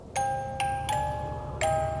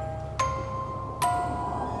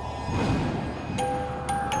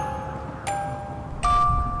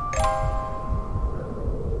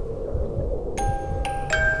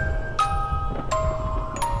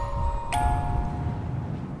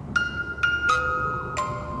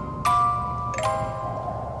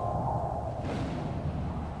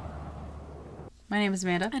name is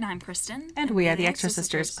Amanda. And I'm Kristen. And we are the Extra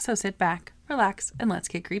Sisters. So sit back, relax, and let's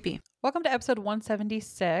get creepy. Welcome to episode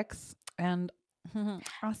 176. And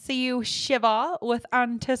I'll see you, Shiva, with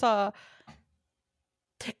Antissa.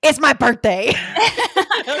 It's my birthday.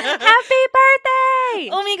 Happy birthday!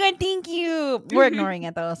 Oh my God, thank you. We're ignoring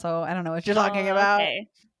it though, so I don't know what you're talking about. Okay.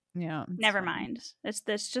 Yeah. Never mind.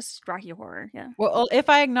 It's just Rocky Horror. Yeah. Well,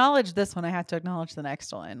 if I acknowledge this one, I have to acknowledge the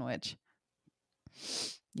next one, which,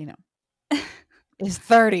 you know, is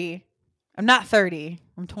 30. I'm not 30.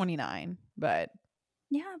 I'm 29, but.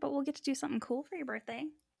 Yeah, but we'll get to do something cool for your birthday.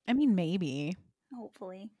 I mean, maybe.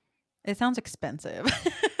 Hopefully. It sounds expensive.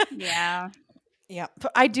 Yeah. Yeah.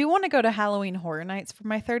 I do want to go to Halloween Horror Nights for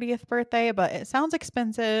my 30th birthday, but it sounds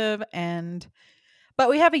expensive. But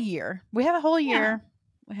we have a year. We have a whole year. Yeah.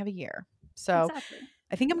 We have a year. So Exactly.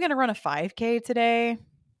 I think I'm going to run a 5K today,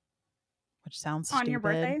 which sounds stupid. On your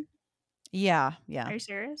birthday? Yeah. Yeah. Are you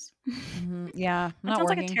serious? Yeah. I'm That not sounds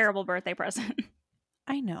working. like a terrible birthday present.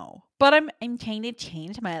 I know. But I'm trying to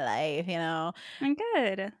change my life, you know?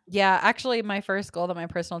 Good. Yeah. Actually, my first goal that my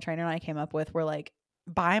personal trainer and I came up with were like,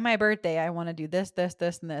 by my birthday, I want to do this, this,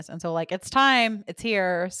 this, and this. And so like, it's time. It's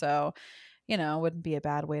here. So, you know, it wouldn't be a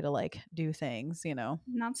bad way to like do things, you know?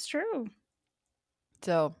 That's true.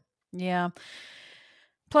 So, yeah.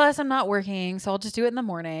 Plus, I'm not working, so I'll just do it in the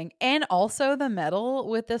morning. And also, the medal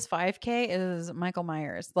with this 5K is Michael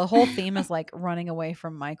Myers. The whole theme is like running away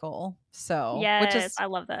from Michael. So, Yes, I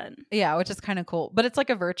love that. Yeah, which is kind of cool. But it's like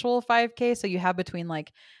a virtual 5K, so you have between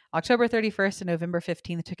like October 31st and November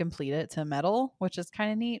 15th to complete it to medal, which is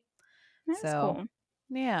kind of neat. That's So, cool.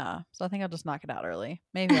 yeah. So I think I'll just knock it out early.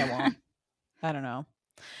 Maybe I won't. I don't know.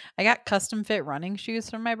 I got custom fit running shoes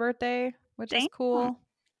for my birthday, which is cool.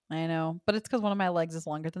 I know. But it's because one of my legs is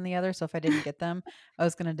longer than the other. So if I didn't get them, I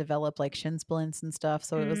was going to develop like shin splints and stuff.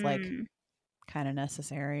 So it was like kind of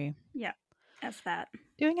necessary. Yeah. That's that.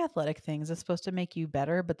 Doing athletic things is supposed to make you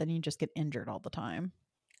better, but then you just get injured all the time.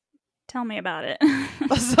 Tell me about it.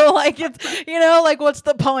 So like it's, you know, like what's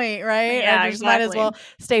the point, right? Yeah, I just might as well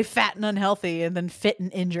stay fat and unhealthy and then fit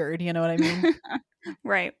and injured, you know what I mean?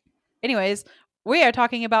 Right. Anyways, we are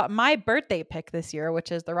talking about my birthday pick this year,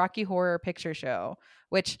 which is the Rocky Horror Picture Show,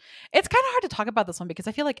 which it's kind of hard to talk about this one because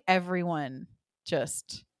I feel like everyone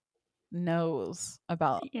just knows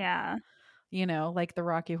about, you know, like the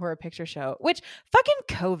Rocky Horror Picture Show, which fucking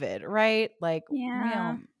COVID, right? Like,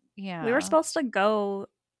 yeah. We were supposed to go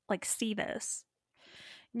like see this.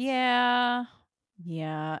 Yeah.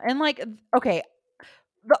 Yeah. And like, okay,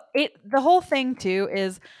 the whole thing too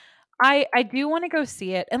is I do want to go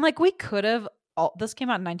see it. And like we could have, this came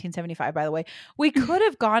out in 1975, by the way. We could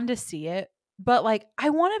have gone to see it, but like I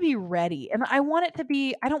want to be ready and I want it to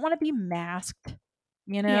be, I don't want to be masked,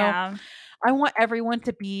 you know? Yeah. I want everyone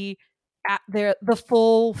to be at the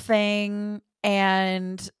full thing,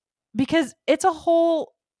 and because it's a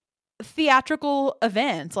whole theatrical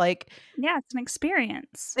event, like it's an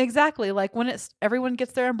experience. Exactly. Like when everyone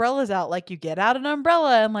gets their umbrellas out, like you get out an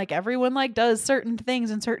umbrella and like everyone like does certain things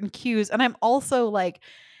and certain cues. And I'm also like,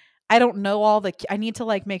 I don't know I need to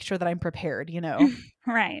like make sure that I'm prepared, you know?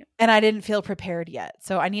 Right. And I didn't feel prepared yet.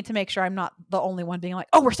 So I need to make sure I'm not the only one being like,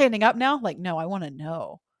 oh, we're standing up now. Like, no, I want to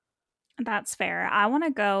know. That's fair. I want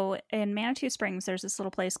to go in Manitou Springs. There's this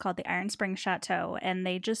little place called the Iron Springs Chateau, and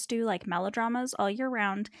they just do like melodramas all year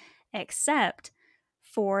round, except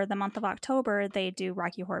for the month of October, they do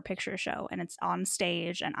Rocky Horror Picture Show, and it's on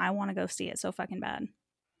stage, and I want to go see it so fucking bad.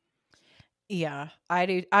 Yeah, I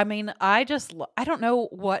do. I mean, I don't know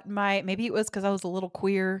what maybe it was because I was a little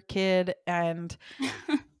queer kid, and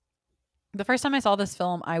the first time I saw this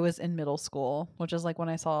film, I was in middle school, which is like when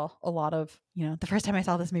I saw a lot of, you know, the first time I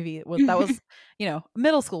saw this movie was, you know,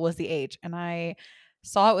 middle school was the age. And I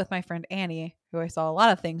saw it with my friend Annie, who I saw a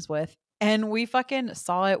lot of things with. And we fucking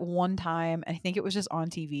saw it one time. And I think it was just on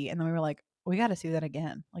TV. And then we were like, we got to see that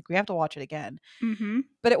again. Like we have to watch it again. Mm-hmm.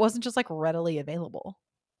 But it wasn't just like readily available.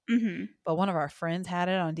 Mm-hmm. But one of our friends had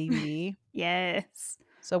it on DVD. Yes.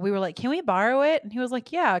 So we were like, can we borrow it? And he was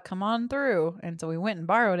like, yeah, come on through. And so we went and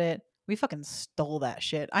borrowed it. We fucking stole that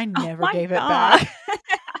shit. I never gave it back.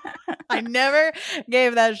 I never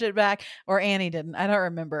gave that shit back. Or Annie didn't. I don't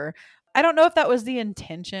remember. I don't know if that was the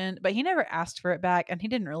intention, but he never asked for it back and he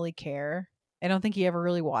didn't really care. I don't think he ever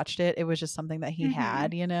really watched it. It was just something that he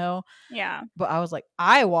had, you know? Yeah. But I was like,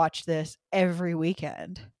 I watch this every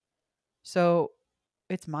weekend. So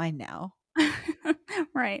it's mine now.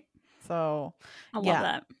 Right. So I love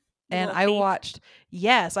that. And I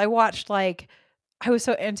watched like, I was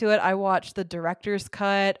so into it. I watched the director's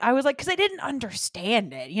cut. I was like, because I didn't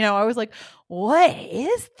understand it. You know, I was like, what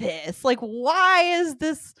is this? Like, why is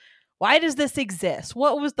this Why does this exist?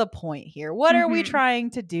 What was the point here? What are we trying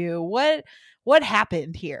to do? What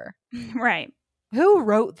happened here? Right. Who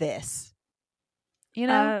wrote this? You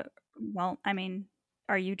know? Well, I mean,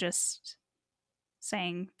 are you just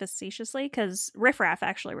saying facetiously? Because Riff Raff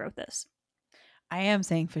actually wrote this. I am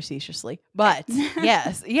saying facetiously, but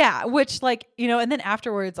yes, yeah. Which, like, you know, and then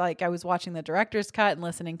afterwards, like, I was watching the director's cut and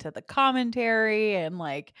listening to the commentary, and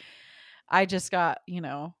like, I just got, you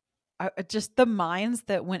know, just the minds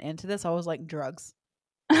that went into this. I was like, drugs,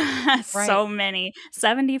 So many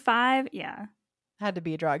 75, yeah, had to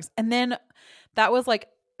be drugs. And then that was like,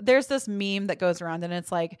 there's this meme that goes around, and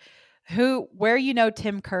it's like, where you know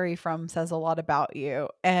Tim Curry from says a lot about you.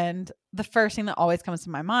 And the first thing that always comes to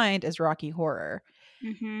my mind is Rocky Horror.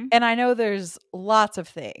 And I know there's lots of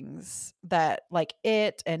things that, like,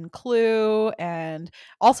 It and Clue, and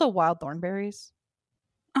also Wild Thornberrys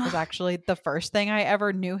was actually the first thing I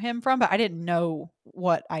ever knew him from, but I didn't know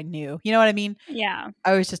what I knew. You know what I mean? Yeah.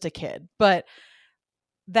 I was just a kid. But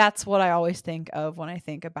that's what I always think of when I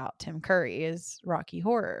think about Tim Curry, is Rocky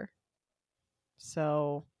Horror.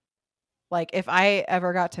 So, like, if I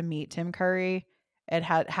ever got to meet Tim Curry, it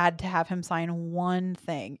had to have him sign one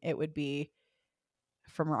thing, it would be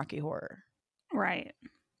from Rocky Horror. Right.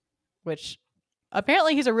 Which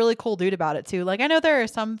apparently he's a really cool dude about it too. Like, I know there are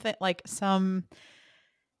some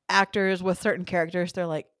actors with certain characters, they're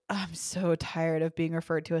like, I'm so tired of being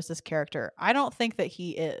referred to as this character. I don't think that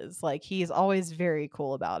he is. Like, he's always very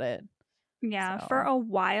cool about it. Yeah. So. For a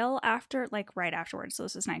while after, like right afterwards, so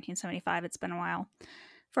this is 1975, it's been a while.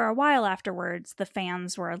 For a while afterwards, the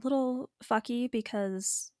fans were a little fucky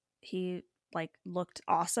because he, like, looked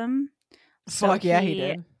awesome. Fuck yeah, he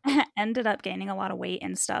did. Ended up gaining a lot of weight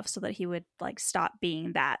and stuff so that he would, like, stop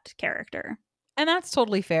being that character. And that's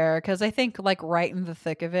totally fair, because I think, like, right in the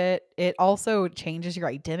thick of it, it also changes your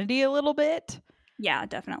identity a little bit. Yeah,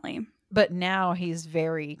 definitely. But now he's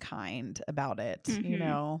very kind about it, you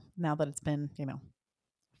know, now that it's been,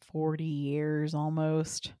 40 years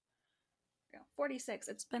almost. 46.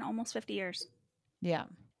 It's been almost 50 years. Yeah.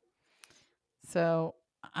 So,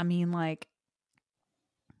 I mean, like,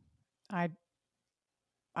 I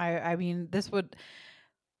mean, this would,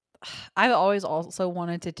 I've always also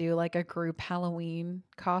wanted to do like a group Halloween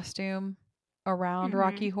costume around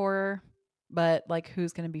Rocky Horror, but like,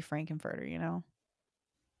 who's going to be Frankenfurter, you know?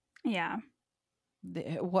 Yeah.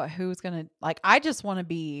 Who's going to, like, I just want to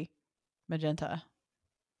be Magenta.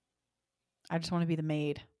 I just want to be the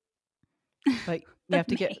maid. But you have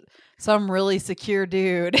to get some really secure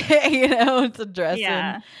dude, to dress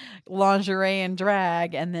in lingerie and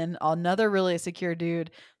drag, and then another really secure dude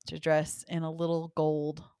to dress in a little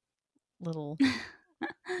gold,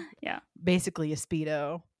 basically a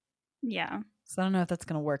Speedo. Yeah. So I don't know if that's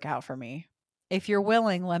going to work out for me. If you're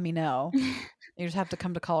willing, let me know. You just have to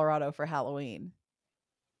come to Colorado for Halloween.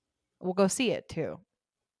 We'll go see it too.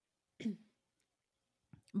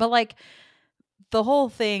 But like, the whole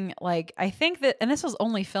thing, like, I think that, and this was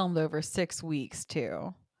only filmed over 6 weeks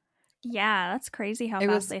too. Yeah, that's crazy how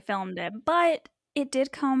fast they filmed it. But it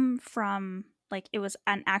did come from, like, it was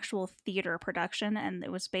an actual theater production, and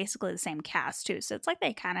it was basically the same cast too. So it's like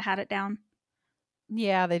they kind of had it down.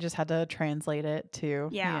 Yeah, they just had to translate it to,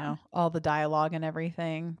 all the dialogue and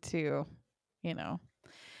everything to,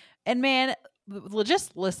 And man,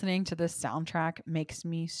 just listening to this soundtrack makes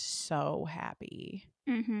me so happy.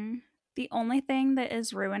 The only thing that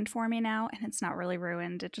is ruined for me now, and it's not really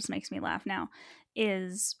ruined, it just makes me laugh now,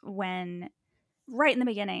 is when right in the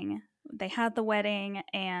beginning they had the wedding,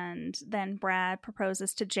 and then Brad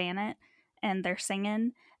proposes to Janet and they're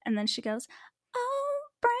singing, and then she goes, "Oh,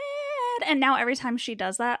 Brad," and now every time she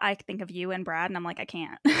does that I think of you and Brad, and I'm like, I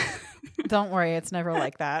can't. Don't worry, it's never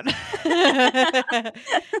like that.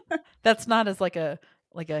 That's not as like a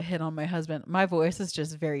hit on my husband. My voice is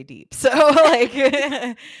just very deep, so like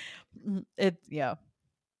it. Yeah,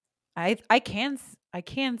 I can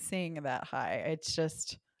sing that high. It's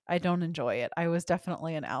just I don't enjoy it. I was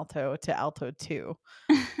definitely an alto to alto 2,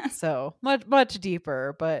 so much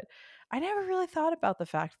deeper. But I never really thought about the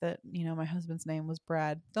fact that my husband's name was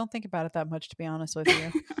Brad. Don't think about it that much, to be honest with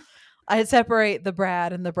you. I separate the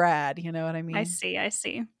Brad and the Brad. You know what I mean? I see.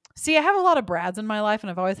 See, I have a lot of Brads in my life,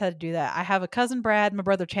 and I've always had to do that. I have a cousin Brad, my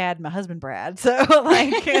brother Chad, and my husband Brad. So,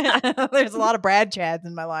 like, there's a lot of Brad Chads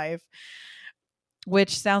in my life,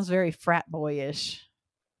 which sounds very frat boyish.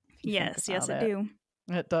 Yes, it do.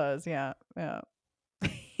 It does, yeah.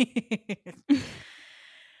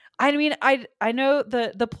 I mean, I know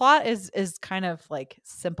the plot is kind of like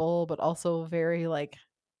simple, but also very like,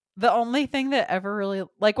 the only thing that ever really,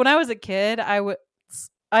 like, when I was a kid,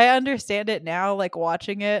 I understand it now, like,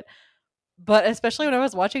 watching it, But especially when I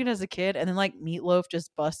was watching it as a kid and then like Meatloaf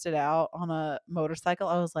just busted out on a motorcycle,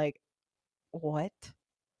 I was like, what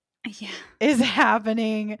Yeah. is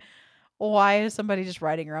happening? Why is somebody just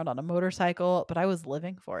riding around on a motorcycle? But I was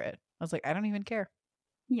living for it. I was like, I don't even care.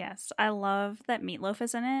 Yes, I love that Meatloaf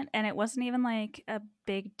is in it, and it wasn't even like a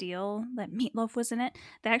big deal that Meatloaf was in it.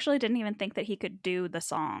 They actually didn't even think that he could do the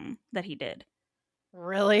song that he did.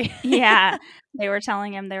 Really? Yeah, they were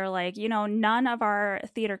telling him, they were like, none of our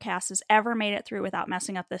theater cast has ever made it through without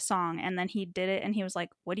messing up this song, and then he did it, and he was like,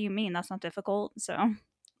 "What do you mean? That's not difficult." So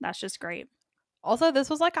that's just great. Also, this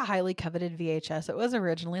was like a highly coveted VHS. It was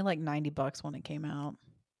originally like $90 when it came out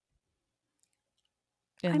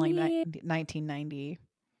in I like mean, 1990.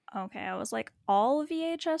 okay, I was like, all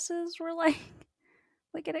VHSs were like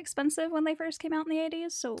wicked expensive when they first came out in the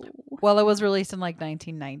 80s, so Well, it was released in like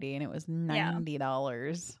 1990 and it was yeah.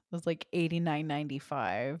 $90. It was like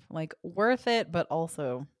 $89.95. Like worth it, but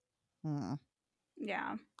also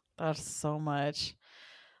Yeah. that's so much.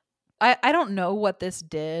 I don't know what this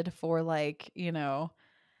did for like,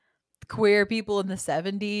 queer people in the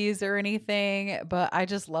 70s or anything, but I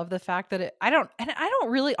just love the fact that I don't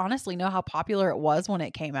really honestly know how popular it was when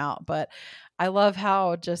it came out, but I love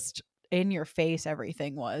how just in your face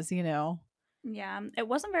everything was, Yeah, it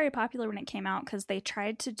wasn't very popular when it came out because they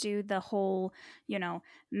tried to do the whole,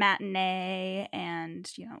 matinee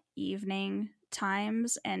and, evening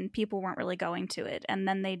times, and people weren't really going to it. And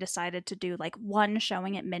then they decided to do like one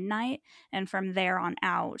showing at midnight. And from there on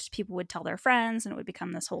out, people would tell their friends and it would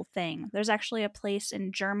become this whole thing. There's actually a place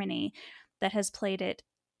in Germany that has played it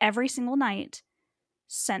every single night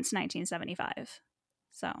since 1975.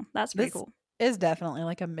 So that's pretty This cool. is definitely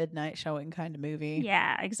like a midnight showing kind of movie.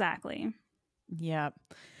 Yeah, exactly. Yeah.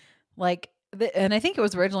 Like, and I think it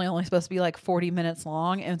was originally only supposed to be like 40 minutes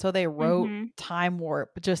long. And so they wrote Mm-hmm. Time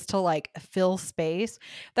Warp just to like fill space.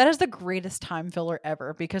 That is the greatest time filler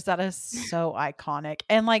ever because that is so iconic.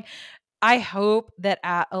 And like, I hope that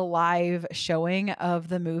at a live showing of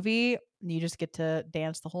the movie, you just get to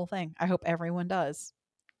dance the whole thing. I hope everyone does.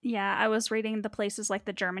 Yeah, I was reading the places like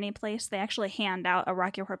the Germany place. They actually hand out a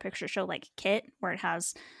Rocky Horror Picture Show like kit where it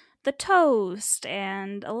has the toast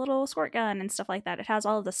and a little squirt gun and stuff like that. It has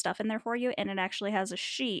all of the stuff in there for you, and it actually has a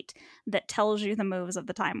sheet that tells you the moves of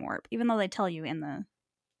the time warp, even though they tell you in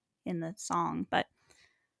the song. But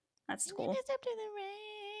that's cool. It's up to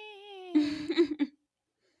the rain.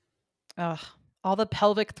 Ugh, all the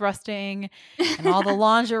pelvic thrusting and all the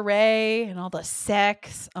lingerie and all the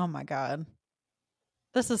sex. Oh my God.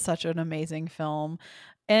 This is such an amazing film.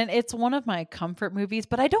 And it's one of my comfort movies,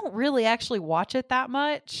 but I don't really actually watch it that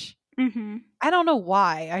much. Mm-hmm. I don't know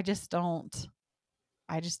why. I just don't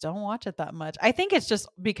watch it that much. I think it's just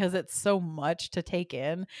because it's so much to take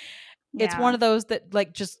in. It's one Yeah, of those that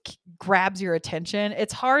like just grabs your attention.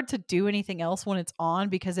 It's hard to do anything else when it's on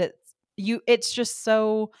because it's just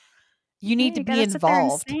so you yeah, need to you be gotta sit there and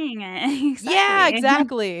involved. sing it. Yeah, Exactly.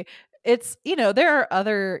 exactly. It's, there are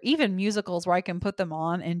other even musicals where I can put them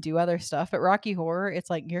on and do other stuff. But Rocky Horror, it's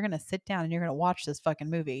like you're going to sit down and you're going to watch this fucking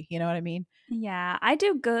movie. You know what I mean? Yeah, I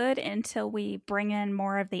do good until we bring in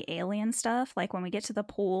more of the alien stuff. Like when we get to the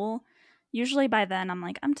pool, usually by then I'm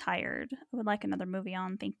like, I'm tired. I would like another movie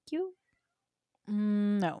on. Thank you.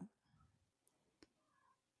 No.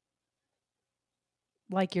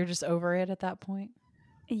 Like you're just over it at that point.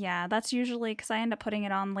 Yeah, that's usually because I end up putting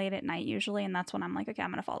it on late at night usually, and that's when I'm like, okay,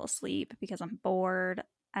 I'm gonna fall asleep because I'm bored.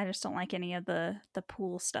 I just don't like any of the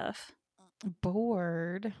pool stuff.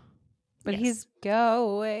 Bored. But Yes, he's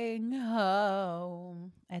going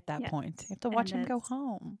home at that point. You yes, have to watch and him go it's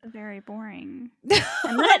home. very boring. And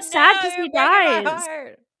And then it's sad because he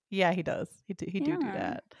dies. Yeah, he does. He do Yeah.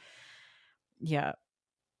 that. Yeah.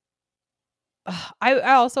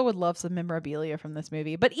 I also would love some memorabilia from this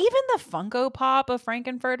movie, but even the Funko Pop of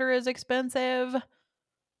Frankenfurter is expensive.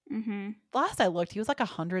 Mm-hmm. Last I looked, he was like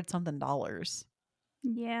 $100-something.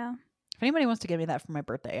 Yeah. If anybody wants to give me that for my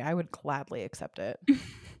birthday, I would gladly accept it.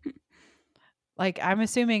 Like, I'm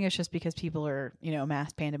assuming it's just because people are,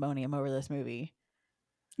 mass pandemonium over this movie.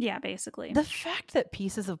 Yeah, basically. The fact that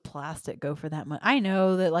pieces of plastic go for that much, I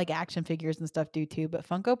know that like action figures and stuff do too, but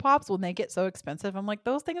Funko Pops, when they get so expensive, I'm like,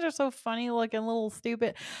 those things are so funny looking, little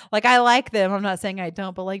stupid. Like, I like them. I'm not saying I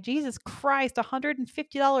don't, but like, Jesus Christ,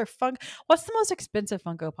 $150 What's the most expensive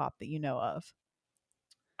Funko Pop that you know of?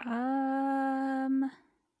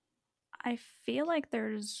 I feel like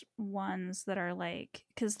there's ones that are like,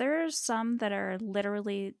 because there's some that are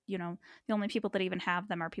literally, the only people that even have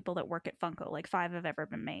them are people that work at Funko. Like 5 have ever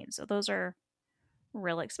been made. So those are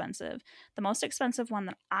real expensive. The most expensive one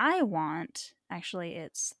that I want, actually,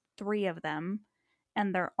 it's 3 of them.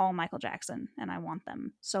 and they're all Michael Jackson, and I want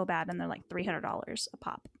them so bad, and they're like $300 a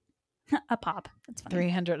pop. A pop. That's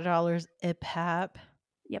funny. $300 a pop.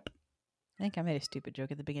 Yep. I think I made a stupid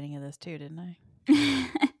joke at the beginning of this too, didn't I?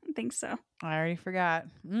 I think so. I already forgot.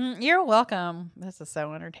 You're welcome. This is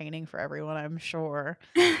so entertaining for everyone, I'm sure.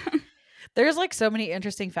 There's like so many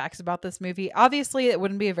interesting facts about this movie. Obviously, it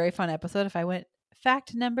wouldn't be a very fun episode if I went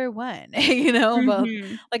fact number 1, you know, but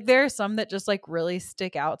like there are some that just like really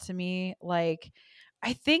stick out to me. Like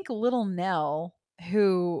I think Little Nell,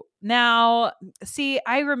 who now see,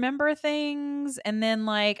 I remember things and then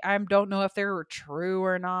like I don't know if they were true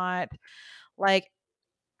or not. Like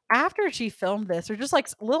after she filmed this, or just like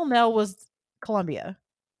Little Nell was Columbia.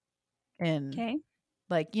 And Okay.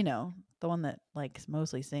 like, you know, the one that like is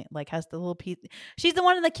mostly like has the little piece. She's the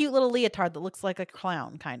one in the cute little leotard that looks like a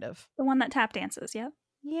clown, kind of. The one that tap dances, yeah.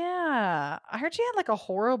 Yeah. I heard she had like a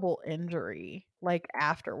horrible injury like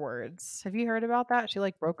afterwards. Have you heard about that? She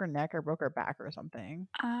like broke her neck or broke her back or something.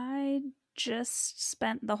 I just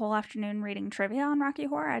spent the whole afternoon reading trivia on Rocky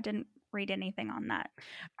Horror. I didn't read anything on that.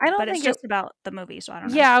 I don't but think it's just about the movie, so I don't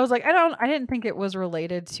know. Yeah, I was like, I didn't think it was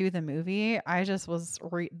related to the movie. I just was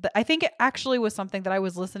I think it actually was something that I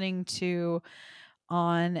was listening to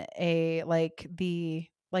on a like the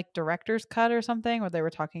like director's cut or something, where they were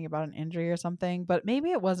talking about an injury or something, but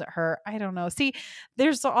maybe it wasn't her. I don't know. See,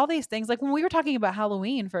 there's all these things. Like when we were talking about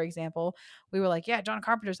Halloween, for example, we were like, yeah, John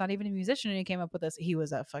Carpenter's not even a musician, and he came up with this. He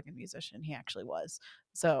was a fucking musician. He actually was.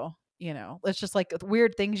 So, you know, it's just like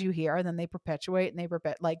weird things you hear and then they perpetuate and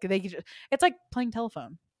like it's like playing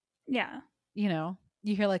telephone. Yeah. You know,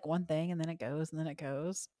 you hear like one thing and then it goes and then it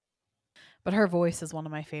goes. But her voice is one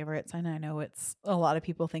of my favorites. And I know it's a lot of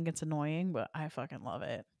people think it's annoying, but I fucking love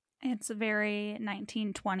it. It's a very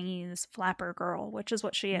 1920s flapper girl, which is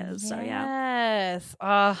what she is. Yes. So yeah. Yes.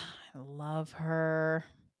 I love her.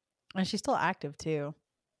 And she's still active too.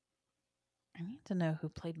 I need to know who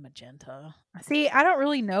played Magenta. See, I don't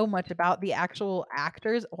really know much about the actual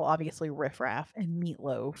actors. Well, obviously Riff Raff and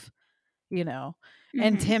Meatloaf, you know,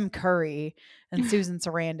 and Tim Curry and Susan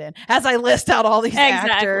Sarandon, as I list out all these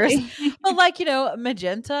actors. But like, you know,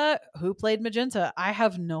 Magenta, who played Magenta? I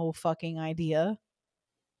have no fucking idea.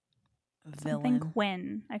 Something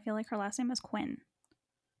Quinn. I feel like her last name is Quinn.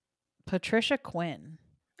 Patricia Quinn.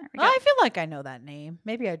 I feel like I know that name.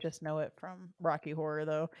 Maybe I just know it from Rocky Horror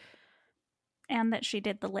though. And that she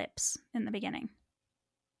did the lips in the beginning.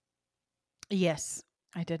 Yes,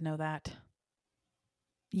 I did know that.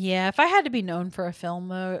 Yeah, if I had to be known for a film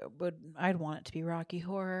though, I'd want it to be Rocky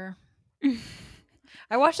Horror.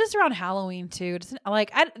 I watched this around Halloween too. This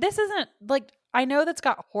isn't like, I know that's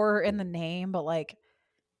got horror in the name, but like,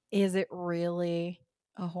 is it really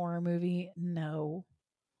a horror movie? No,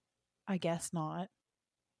 I guess not.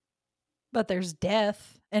 But there's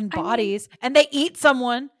death and bodies, and they eat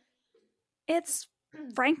someone. It's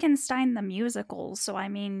Frankenstein the musical, so I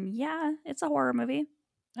mean, yeah, it's a horror movie.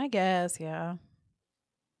 I guess, yeah.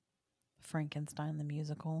 Frankenstein the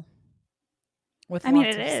musical. With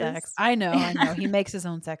lots of sex. I know. He makes his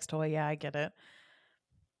own sex toy. Yeah, I get it.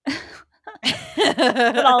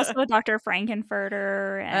 But also Dr.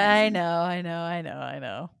 Frankenfurter. And I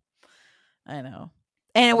know.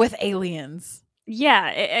 And with aliens. Yeah,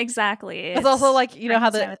 exactly. It's also like, you know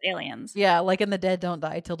how with aliens. Yeah, like in The Dead Don't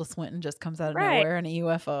Die, Tilda Swinton just comes out of nowhere in a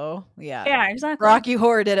UFO. Yeah. Yeah, exactly. Rocky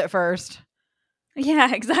Horror did it first.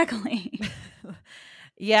 Yeah, exactly.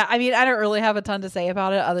 Yeah, I mean, I don't really have a ton to say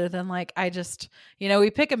about it other than like, I just, you know,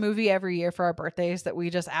 we pick a movie every year for our birthdays that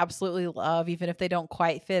we just absolutely love, even if they don't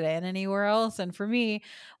quite fit in anywhere else. And for me,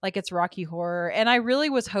 like, it's Rocky Horror. And I really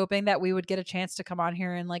was hoping that we would get a chance to come on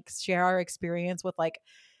here and like share our experience with like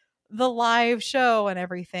the live show and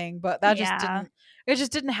everything, but that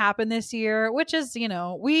just didn't happen this year, which is, you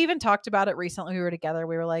know, we even talked about it recently. We were together.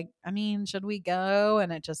 We were like, I mean, should we go?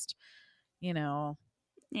 And it just, you know,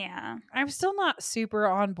 yeah, I'm still not super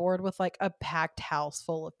on board with like a packed house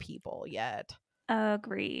full of people yet.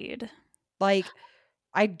 Agreed. Like,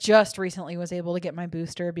 I just recently was able to get my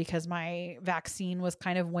booster because my vaccine was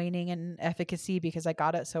kind of waning in efficacy because I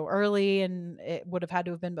got it so early, and it would have had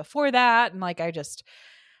to have been before that. And like, I just,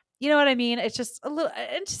 you know what I mean? It's just a little,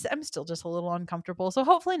 I'm still just a little uncomfortable. So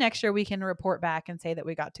hopefully next year we can report back and say that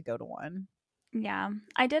we got to go to one. Yeah.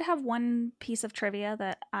 I did have one piece of trivia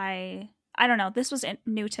that I don't know. This was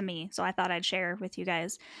new to me, so I thought I'd share with you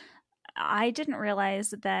guys. I didn't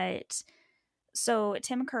realize that. So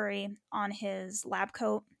Tim Curry, on his lab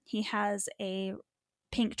coat, he has a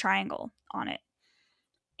pink triangle on it.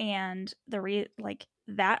 And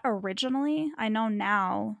that originally, I know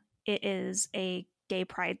now it is a gay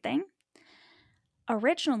pride thing.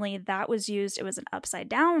 originally that was used, it was an upside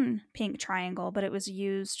down pink triangle, but it was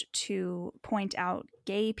used to point out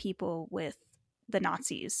gay people with the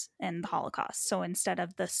Nazis and the Holocaust. So instead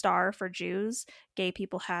of the star for Jews, gay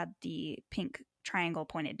people had the pink triangle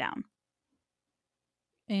pointed down.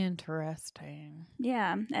 Interesting.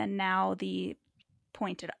 Yeah, and now the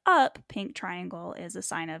pointed up pink triangle is a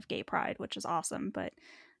sign of gay pride, which is awesome, but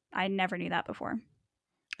I never knew that before.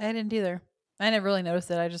 I didn't either. I never really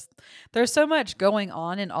noticed it. There's so much going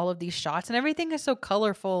on in all of these shots, and everything is so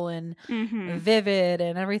colorful and vivid,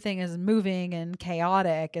 and everything is moving and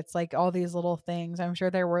chaotic. It's like all these little things. I'm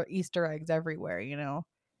sure there were Easter eggs everywhere, you know?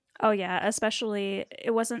 Oh, yeah. Especially,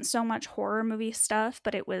 it wasn't so much horror movie stuff,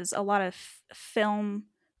 but it was a lot of film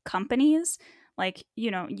companies. Like,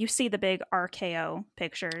 you know, you see the big RKO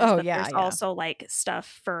pictures, but there's also like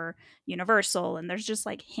stuff for Universal, and there's just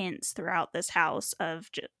like hints throughout this house of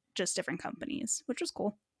just different companies, which was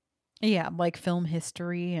cool. Yeah, like film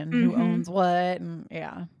history and who owns what, and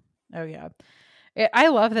yeah. Oh yeah. I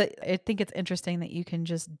love that. I think it's interesting that you can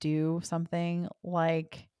just do something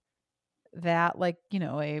like that, like, you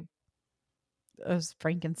know, a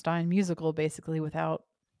Frankenstein musical basically without,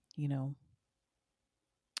 you know,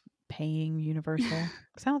 paying Universal.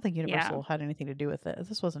 Because I don't think Universal had anything to do with it.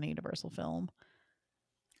 This wasn't a Universal film.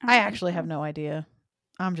 I actually have no idea.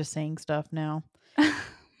 I'm just saying stuff now.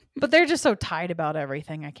 But they're just so tight about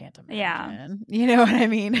everything. I can't imagine. Yeah. You know what I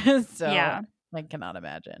mean? So yeah. I cannot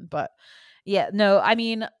imagine. But yeah, no, I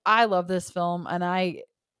mean, I love this film and I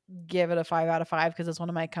give it a 5 out of 5 because it's one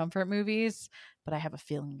of my comfort movies. But I have a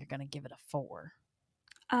feeling you're going to give it a 4.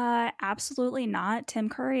 Absolutely not. Tim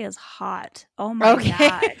Curry is hot. Oh my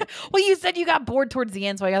god. Well, you said you got bored towards the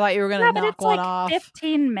end, so I thought you were gonna knock one off.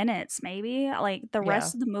 15 minutes, maybe. Like the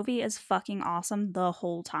rest of the movie is fucking awesome the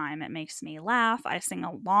whole time. It makes me laugh. I sing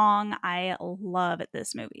along. I love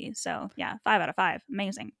this movie. So yeah, 5 out of 5.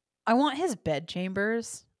 Amazing. I want his bed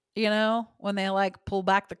chambers. You know, when they like pull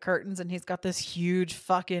back the curtains and he's got this huge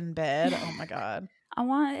fucking bed. Oh my god. I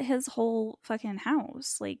want his whole fucking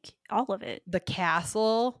house, like all of it. The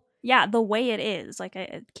castle. Yeah, the way it is. Like,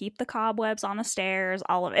 keep the cobwebs on the stairs,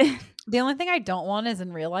 all of it. The only thing I don't want is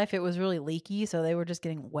in real life, it was really leaky, so they were just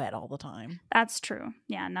getting wet all the time. That's true.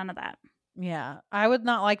 Yeah, none of that. Yeah, I would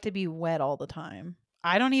not like to be wet all the time.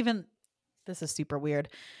 I don't even, this is super weird.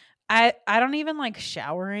 I don't even like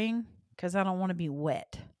showering because I don't want to be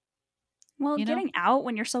wet. Well, getting out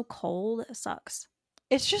when you're so cold sucks.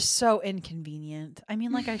 It's just so inconvenient. I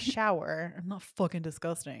mean, like I shower. I'm not fucking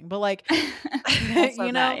disgusting. But like,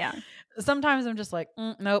 you know, sometimes I'm just like,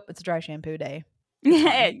 nope, it's a dry shampoo day.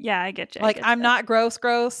 Yeah, I get you. Like, I'm not gross,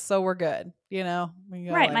 so we're good. You know?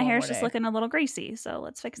 Right, my hair's just looking a little greasy, so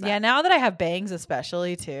let's fix that. Yeah, now that I have bangs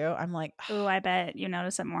especially too, I'm like, ooh, I bet you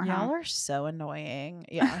notice it more. Y'all are so annoying.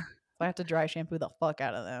 Yeah. I have to dry shampoo the fuck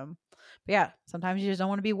out of them. But yeah, sometimes you just don't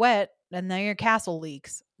want to be wet and then your castle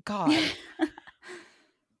leaks. God.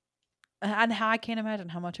 And I can't imagine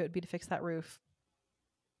how much it would be to fix that roof.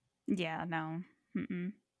 Yeah, no.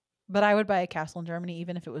 But I would buy a castle in Germany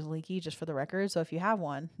even if it was leaky, just for the record. So if you have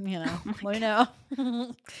one, you know, let me know.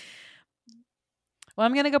 Well,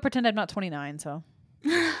 I'm going to go pretend I'm not 29, so.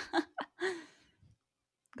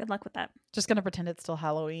 Good luck with that. Just going to pretend it's still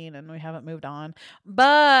Halloween and we haven't moved on.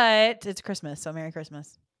 But it's Christmas, so Merry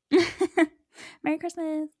Christmas. Merry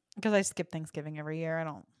Christmas. Because I skip Thanksgiving every year.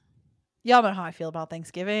 Y'all know how I feel about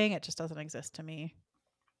Thanksgiving. It just doesn't exist to me.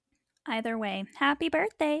 Either way, happy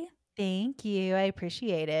birthday. Thank you. I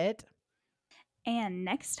appreciate it. And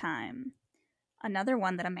next time, another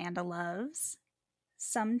one that Amanda loves.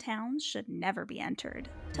 Some towns should never be entered.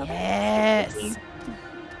 Yes.